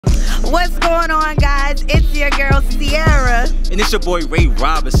What's going on, guys? It's your girl Cierra. And it's your boy Ray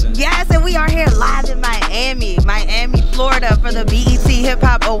Robinson. Yes, and we are here live in Miami, Florida for the BET Hip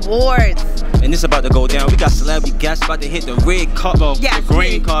Hop Awards. And it's about to go down. We got celebrity guests about to hit the red carpet, yes, the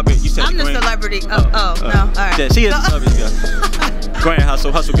green carpet. You said I'm the celebrity. No, all right. Yeah, she is the celebrity guest. Grand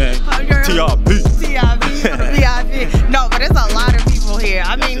Hustle Gang. TRP. VIP. No, but it's a lot of people here.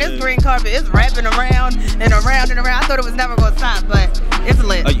 I mean, this green carpet is wrapping around and around and around. I thought it was never going to stop, but it's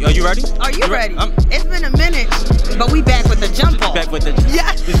lit. Are you ready? Are you ready? It's been a minute, but we back with the jump off. Back with the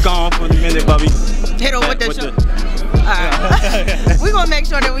It's gone for a minute, Bobby. Hit on with the jump. Alright. We're gonna make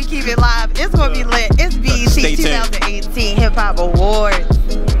sure that we keep it live. It's gonna be lit. It's BET 2018 Hip Hop Awards.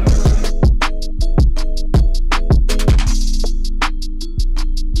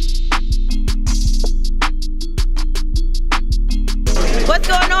 What's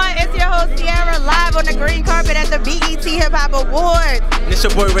going on? It's your host Cierra, live on the green carpet at the BET Hip Hop Awards. And it's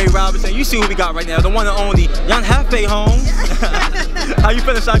your boy Ray Robinson. You see what we got right now, the one and only Young Happy home. How you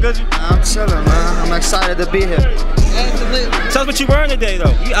feeling, Shot Guzzy? I'm chilling, man. I'm excited to be here. Absolutely. Tell us what you wearing today,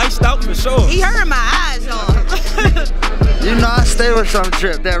 though. You iced out for sure. He hurt my eyes on. You know I stay with some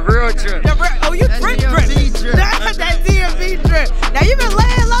drip, that real drip. Oh, you drip. That DMV drip. Now you've been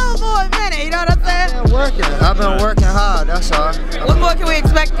laying low for a minute, you know what I'm saying? I've been working hard, that's all. What more can we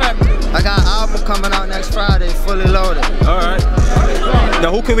expect from you? I got an album coming out next Friday, fully loaded. Alright.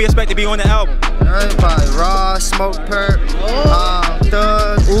 Now who can we expect to be on the album? Everybody, Raw, Smoke Perp,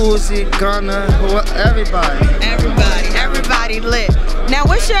 Thug, Uzi, Gunna, everybody. Everybody lit. Now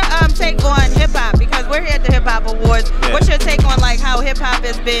what's your take on hip hop? Because we're here at the Hip Hop Awards. Yeah. What's your take on like how hip hop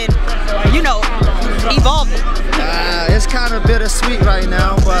has been, you know, evolving? It's kind of bittersweet right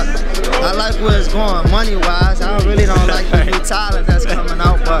now, but I like where it's going money-wise. I really don't like the new talent that's coming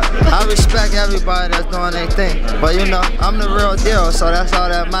out, but I respect everybody that's doing their thing. But you know, I'm the real deal, so that's all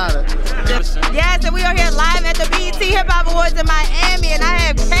that matters. Yes, and we are here live at the BET Hip Hop Awards in Miami, and I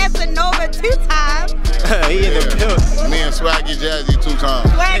have Casanova 2 times. He in the building. Me and Swaggy Jazzy 2 times.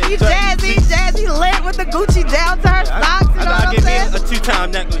 Swaggy Jazzy lit with the Gucci down to her socks. You know what I'm saying? A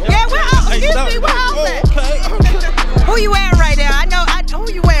 2-time necklace. Yeah, we're out. Excuse me, we're out there. Who you wearing right now? I know.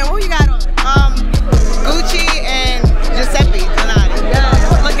 Who you wearing? Who you got on? Gucci and Giuseppe Donati.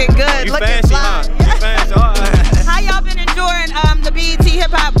 Yeah, looking good. You looking fancy, fly. huh? You fancy. All right. How y'all been enjoying the BET Hip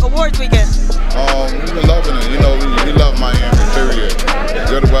Hop Awards weekend? We've been loving it. You know, we love Miami, period.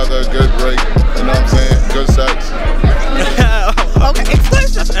 Good weather, good break. You know what I'm saying? Good sex. Okay,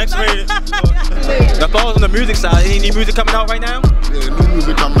 exclusive. That's X-rated. That falls on the music side. Any new music coming out right now? Yeah, new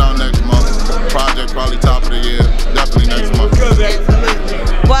music coming out next month. Project probably top of the year. Definitely next month.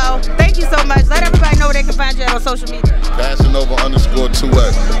 Well, thank you so much. Let everybody know where they can find you on social media.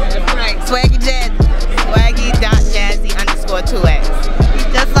 Casanova_2X. That's right. Swaggy Jazzy. Swaggy.Jazzy_2X.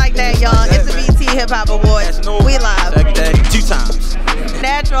 Just like that, y'all. It's the BET Hip Hop Awards. We live. 2 times.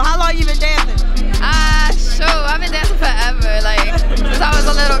 Natural. How long you been dancing? Sure. I've been dancing forever. Like, since I was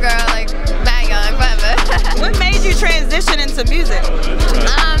a little girl, like, that young, forever. What made you transition into music?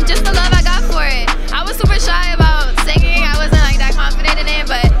 Just the love I got for it. I was super shy about singing. I wasn't like that confident in it,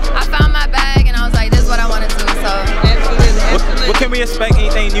 but I found my bag and I was like, this is what I want to do. So Absolutely. What can we expect?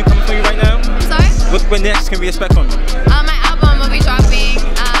 Anything new coming from you right now? Sorry? What next can we expect from you? My album will be dropping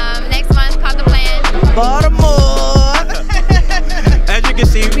next month, called The Plan. Baltimore. As you can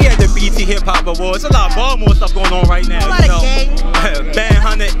see, we at the BET Hip Hop Awards. A lot of Baltimore stuff going on right now. A lot of gang. Band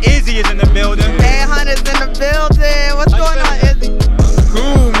Hunter Izzy is in the building. Band Hunter's in the building. What's going on, Izzy?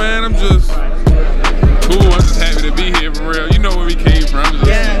 Cool, man. I'm just happy to be here for real. You know where we came from.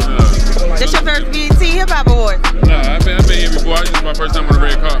 This your first BET Hip Hop Awards? Nah, I've been here before. This is my first time on the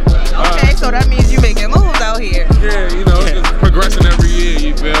red carpet. Okay, so that means you making moves out here. Yeah, you know, just progressing every year.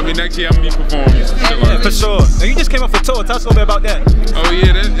 You feel? I mean, next year I'm gonna be performing. Yeah, for sure. Now you just came off a tour. Tell us a little bit about that. Oh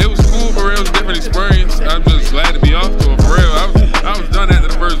yeah, it was cool for real. It was a different experience. I'm just glad to be off tour for real. I was done after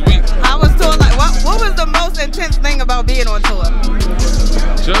the first week. I was tour like what was the most intense thing about being on tour?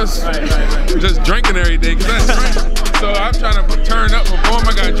 Just drinking every day. So I'm trying to turn up, perform.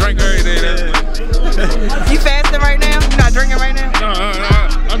 I got to drink every day. You fasting right now? You not drinking right now? No,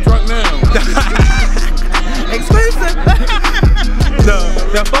 I'm drunk now. Exclusive. Now,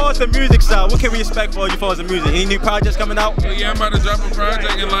 as far as the music side, what can we expect for you as far as the music? Any new projects coming out? Well, yeah, I'm about to drop a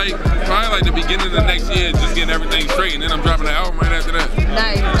project in probably like the beginning of the next year, just getting everything straight, and then I'm dropping an album right after that.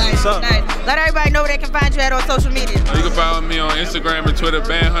 Nice. Let everybody know where they can find you at on social media. You can follow me on Instagram and Twitter,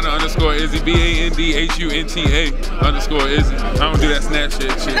 BandHunter_Izzy, BANDHUNTA_Izzy. I don't do that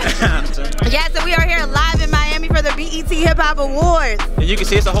Snapchat shit. Yes, and we are here live in Miami for the BET Hip Hop Awards. And you can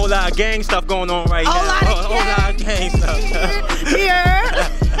see it's a whole lot of gang stuff going on right now. A whole lot of gang stuff. here.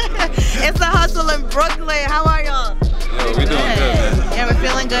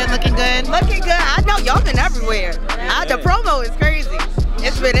 y'all been everywhere. The promo is crazy.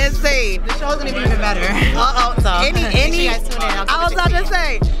 It's been insane. The show's gonna be even better. So make sure you guys tune in. I was about to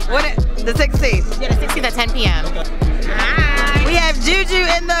say, the 16th. Yeah, the 16th at 10 p.m. Hi. We have Juju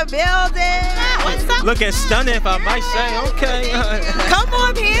in the building. What's up? Looking stunning, if I might say. Okay. Come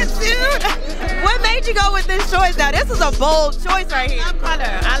on, pantsuit. What made you go with this choice? Now, this is a bold choice right here. I love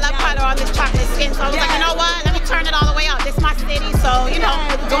color. I love color on this chocolate skin. So I was like, you know what? Let me turn it all the way out. This is my city, so, you know,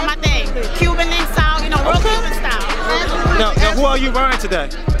 doing my thing. Cuban style, you know, real Cuban style. Now, who are you wearing today?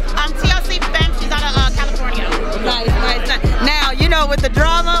 TLC Femme. She's out of California. Nice. Now, you know, with the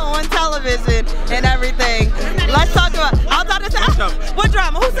drama on television and everything, let's talk about, I was about to say, what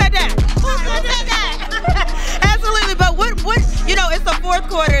drama? Who said that? Absolutely, but what, you know, it's the fourth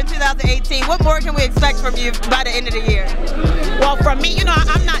quarter in 2018. What more can we expect from you by the end of the year? Well, from me, you know,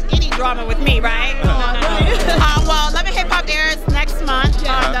 I'm not any drama with me, right? Well, Love and Hip Hop airs next month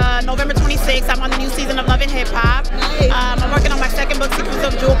on November 26th. I'm on the new season of Love and Hip Hop. I'm working on my second book, Secrets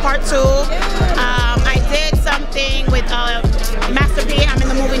of Jewel Part 2. I did something with Master P. I'm in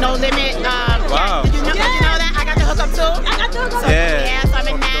the movie No Limit. Wow. Did you know that? I got the hookup too. Yeah, so I'm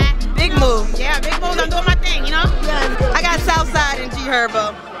in that. Big move. Yeah, big moves. I'm doing my thing, you know? Yeah. I got Southside and G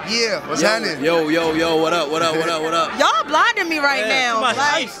Herbo. Yeah, what's happening? Yo, what up? Y'all blinding me right now.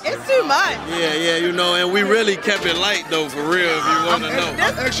 Like, it's too much. Yeah, you know, and we really kept it light though, for real, if you want to know.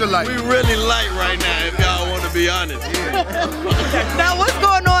 Extra light. We really light right now, if y'all want to be honest. Now, what's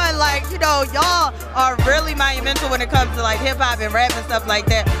going on? Like, you know, y'all are really monumental when it comes to like hip hop and rap and stuff like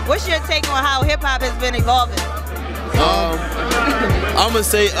that. What's your take on how hip hop has been evolving? I'm gonna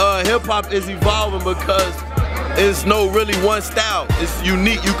say hip hop is evolving because it's no really one style. It's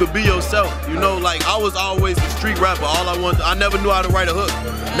unique. You could be yourself. You know, like I was always a street rapper. I never knew how to write a hook.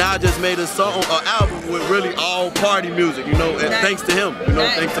 Now I just made an album with really all party music. You know, and thanks to him. You know,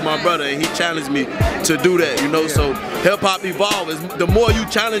 thanks to my brother, and he challenged me to do that. You know, so hip hop evolves. The more you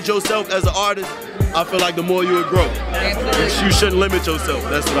challenge yourself as an artist, I feel like the more you will grow. You shouldn't limit yourself.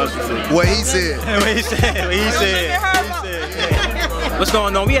 That's what I should say. What he said. What he said. What's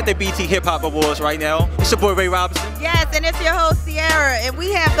going on? We at the BT Hip Hop Awards right now. It's your boy Ray Robinson. Yes, and it's your host Cierra, and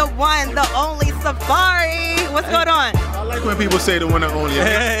we have the one, the only Safari. What's going on? I like when people say the one and only. You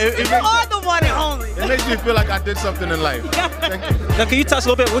are the one and only. It makes me feel like I did something in life. Thank you. Now, can you tell us a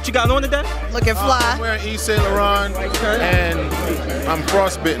little bit what you got on today? Looking fly. I'm wearing Yves Saint Laurent, and I'm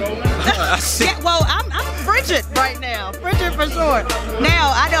frostbitten. Yeah, well, I'm frigid right now. Frigid for sure.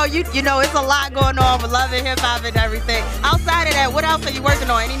 Now, I know you know it's a lot going on with Love and Hip Hop and everything. Outside of that, what else are you working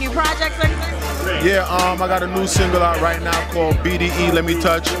on? Any new projects or anything? Yeah, I got a new single out right now called BDE, Let Me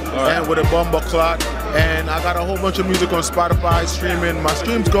Touch, and with a bumble clock. And I got a whole bunch of music on Spotify streaming. My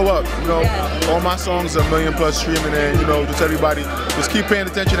streams go up, you know. All my songs are 1 million+ streaming, and you know, just everybody, just keep paying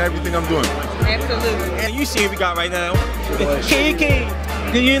attention to everything I'm doing. Absolutely. And you see what we got right now. King,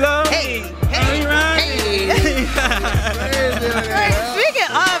 do you love me? Hey.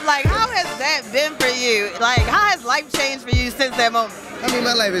 Speaking of, like, how has that been for you? Like, how has life changed for you since that moment? I mean,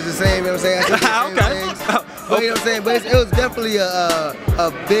 my life is the same, you know what I'm saying? I do the same things. But you know what I'm saying? But it was definitely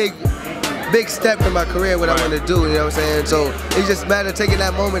a big step in my career, what I want to do, you know what I'm saying? So it just matter taking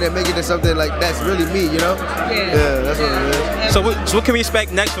that moment and making it something like that's really me, you know? Yeah, that's what it is. So what can we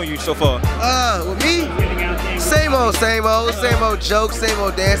expect next from you so far? With me, same old jokes, same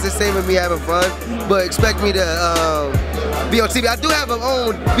old dances, same with me having fun. But expect me to be on TV. I do have my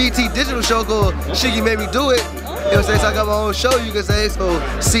own BT digital show called Shiggy Made Me Do It. You know what I'm saying? So I got my own show, you can say, so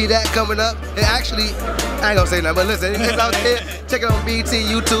see that coming up. And actually, I ain't gonna say nothing, but listen, it's out there. Check it on BT,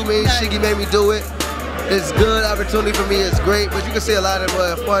 YouTube me, Shiggy Made Me Do It. It's good opportunity for me, it's great, but you can see a lot of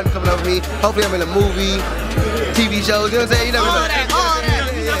fun coming up with me. Hopefully I'm in a movie, TV shows, you know what I'm saying? You never know. All that.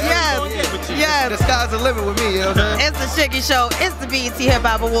 Yes. The sky's the limit with me, you know what I'm saying? It's the Shiggy Show, it's the BET Hip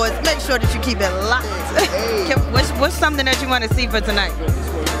Hop Awards. Make sure that you keep it locked. What's something that you want to see for tonight?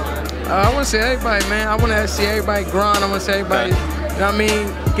 I want to see everybody, man. I want to see everybody grind. I want to see everybody, you know what I mean,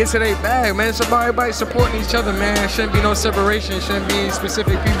 get to their bag, man. It's about everybody supporting each other, man. There shouldn't be no separation. It shouldn't be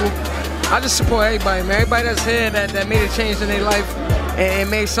specific people. I just support everybody, man. Everybody that's here that made a change in their life and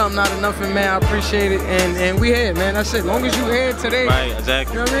made something out of nothing, man. I appreciate it. And we here, man. That's it. As long as you here today. Right,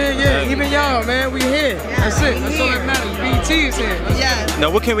 exactly. You know what I mean? Yeah, exactly. Even y'all, man. We here. That's it. That's all that matters. BT is here. Yeah. Now,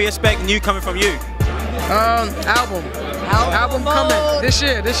 what can we expect new coming from you? Album coming this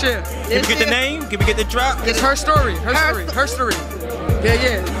year. Can we get the name? Can we get the drop? It's her story.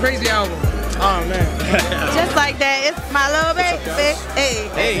 Yeah. Crazy album. Oh man. Just like that, it's my little baby.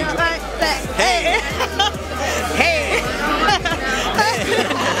 Hey. Just like that. Hey.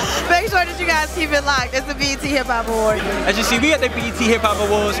 Make sure that you guys keep it locked. It's the BET Hip Hop Awards. As you see, we at the BET Hip Hop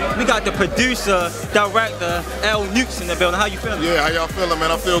Awards. We got the producer, director, L. Nukes in the building. How you feeling? Yeah, how y'all feeling, man?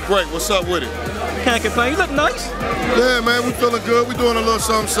 I feel great. What's up with it? Can't complain. You look nice. Yeah, man, we feeling good. We doing a little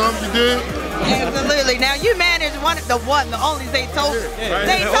something, you dig? Absolutely. Now you manage the only Zaytoven. Yeah.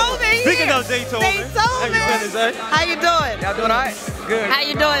 Zaytoven. Speaking of Zaytoven. How you doing? Y'all doing all right? Good. How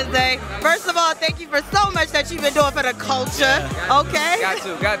you doing, Zay? First of all, thank you for so much that you've been doing for the culture. Okay?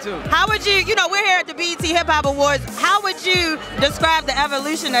 Got to. How would you, we're here at the BET Hip Hop Awards. How would you describe the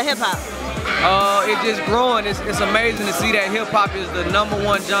evolution of hip hop? It's just growing. It's amazing to see that hip hop is the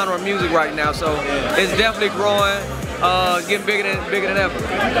 #1 genre of music right now. So it's definitely growing. Getting bigger than ever.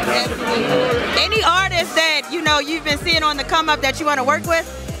 Any artists that you've been seeing on the come up that you want to work with?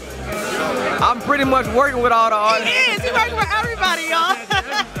 I'm pretty much working with all the artists. He is. He's working with everybody, y'all.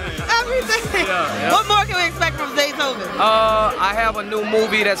 Everything. Yeah. What more can we expect from Zaytoven? I have a new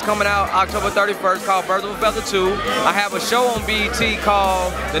movie that's coming out October 31st called Birds of a Feather 2. I have a show on BET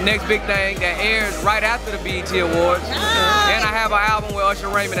called The Next Big Thing that airs right after the BET Awards. And I have an album with Usher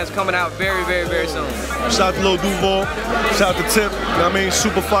Raymond that's coming out very, very, very soon. Shout out to Lil Duval. Shout out to Tip. You know what I mean?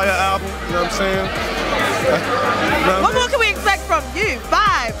 Super fire album. You know what I'm saying? What more can we expect from you?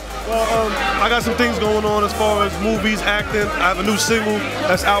 5. Well, I got some things going on as far as movies, acting. I have a new single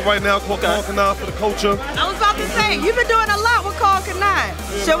that's out right now called Call Canine for the culture. I was about to say, you've been doing a lot with Call Canine.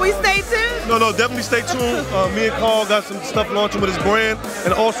 Should we stay tuned? No, definitely stay tuned. Me and Carl got some stuff launching with his brand.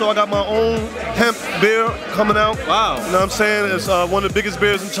 And also I got my own hemp beer coming out. Wow. You know what I'm saying? It's one of the biggest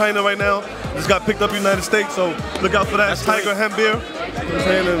beers in China right now. It's got picked up in the United States, so look out for that. It's Tiger Hemp beer. You know what I'm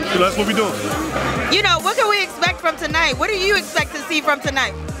saying? And that's what we're doing. What can we expect from tonight? What do you expect to see from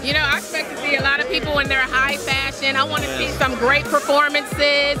tonight? I expect to see a lot of people in their high fashion. I want to see some great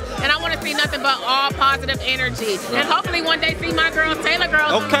performances, and I want to see nothing but all positive energy. And hopefully one day see my girls, Taylor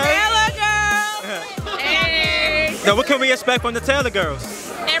Girls. Okay. Taylor Girls! Hey! Now what can we expect from the Taylor Girls?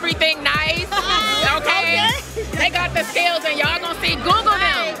 Everything nice, okay? They got the skills, and y'all gonna see, Google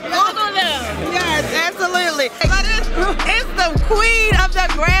them. Google them. Yes, absolutely. But it's the queen of the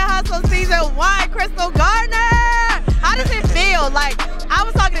Grand Hustle Season 1, Crystal Gardner. How does it feel? Like, I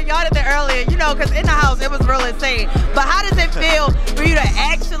was talking to y'all earlier, because in the house it was real insane. But how does it feel for you to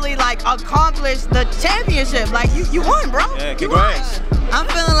actually accomplish the championship? Like you won, bro. Yeah, congrats. I'm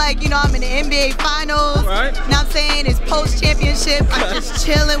feeling like, I'm in the NBA Finals. Right. You know what I'm saying? It's post-championship. I'm just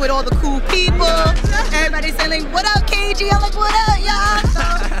chilling with all the cool people. Everybody's saying, what up, KG? I'm like, what up, y'all? So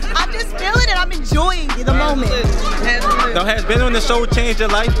I'm just feeling it. I'm enjoying the moment. Now, has being on the show changed your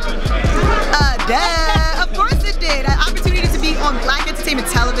life? Of course it did. An opportunity to be on Black Entertainment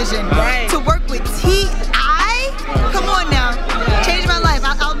Television. Right. To work with T.I. Come on now. Changed my life.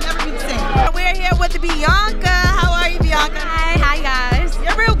 I'll never be the same. We're here with Bianca. How are you, Bianca? Hi guys.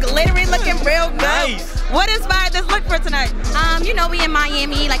 You're real glittery, looking real good. Nice. What inspired this look for tonight? We in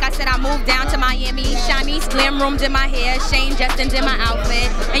Miami. Like I said, I moved down to Miami. Shanice Glam Room did my hair. Shane Justin did my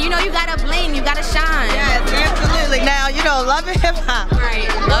outfit. And you gotta bling, you gotta shine. Yes, absolutely. Now, loving hip hop. Right,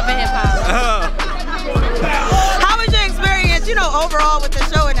 loving hip hop. How was your experience, overall with the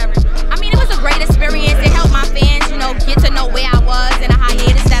show and everything? It was a great experience. It helped my fans, get to know where I was and a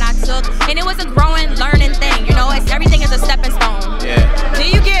hiatus that I took. And it was a growing, learning thing. Everything is a stepping stone. Yeah. Do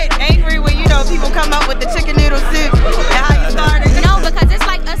you get angry when, people come up with the chicken noodle soup and how you started? No, because it's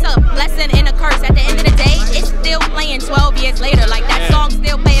a blessing and a curse. At the end of the day, it's still playing 12 years later. Like that song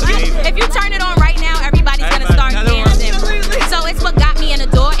still plays. If you turn it on right now, everybody's going to start dancing. So it's what got me in the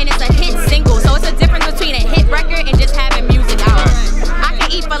door, and it's a hit single. So it's a difference between a hit record and just having music out. I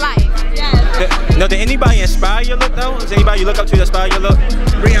can eat for life. Now, did anybody inspire your look though? Is anybody you look up to that inspire your look?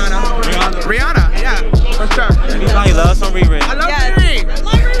 Rihanna, yeah, for sure. Anybody love some Riri? I love Riri.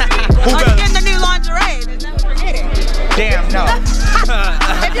 Who you getting the new lingerie? Never forget it. Damn, no.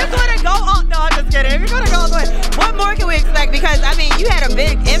 If you're gonna go on, no, I'm just kidding. If you're gonna go all the way, what more can we expect? Because you had a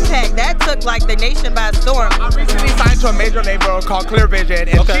big impact that took the nation by storm. I recently signed to a major label called Clear Vision,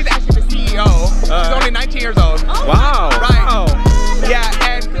 and she's actually the CEO. She's only 19 years old. Wow. Right. Wow. Yeah,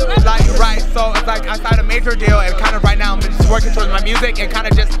 and so it's like I signed a major deal, and kind of right now I'm just working towards my music and kind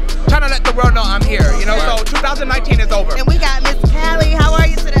of just trying to let the world know I'm here. So 2019 is over. And we got Miss Callie. How are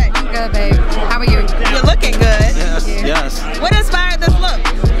you today? I'm good, babe. How are you? You're looking good. Yes. What inspired this look?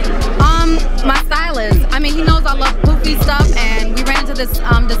 My stylist. He knows I love poofy stuff, and we ran into this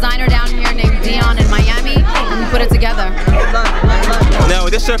designer down here named Dion in Miami, and we put it together. Now,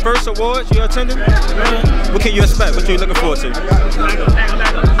 this is your first awards you're attending? What can you expect? What are you looking forward to?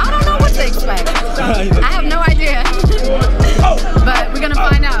 I don't know what to expect. I have no idea. But we're going to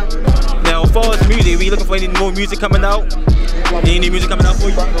find out. Now, far as music, we looking for any more music coming out? Any new music coming out for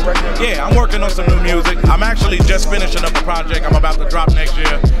you? Yeah, I'm working on some new music. I'm actually just finishing up a project I'm about to drop next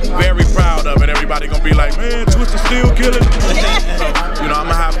year. Very proud of it. Everybody gonna be like, man, Twista still killing. So, you know, I'm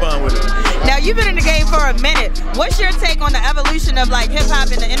gonna have fun with it. Now, you've been in the game for a minute. What's your take on the evolution of like hip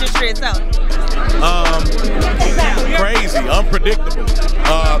hop in the industry itself? Crazy, unpredictable.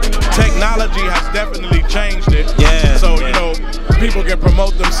 Technology has definitely changed it. Yeah. So, you know, people can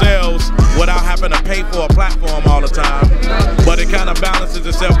promote themselves without having to pay for a platform all the time. But it kind of balances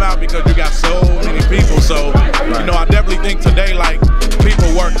itself out because you got so many people. So, you know, I definitely think today, like,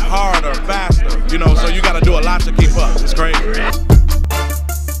 people work harder, faster, you know, so you got to do a lot to keep up. It's crazy.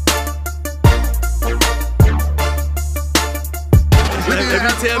 If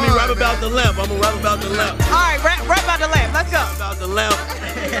you tell me rap about the lamp, I'm gonna rap about the lamp. All right, rap about the lamp. Let's go. Rap about the lamp.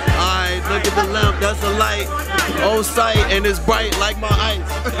 Alright, look at the lamp. That's a light on sight and it's bright like my ice.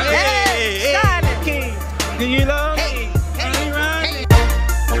 Hey, shining king. Do you love? Hey, hey, hey.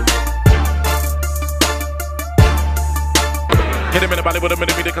 Hit him in the body with a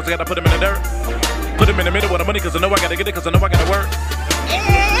minute because I gotta put him in the dirt. Put him in the middle with the money because I know I gotta get it because I know I gotta work.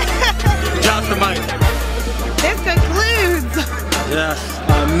 Josh the mic. This concludes. Yes,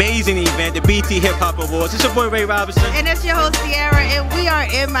 amazing event, the BT Hip Hop Awards. It's your boy Ray Robinson. And it's your host Cierra, and we are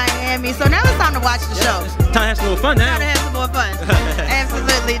in Miami. So now it's time to watch the show. Time to have some more fun now. Time to have some more fun.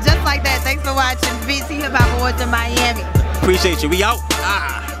 Absolutely. Just like that. Thanks for watching BT Hip Hop Awards in Miami. Appreciate you. We out.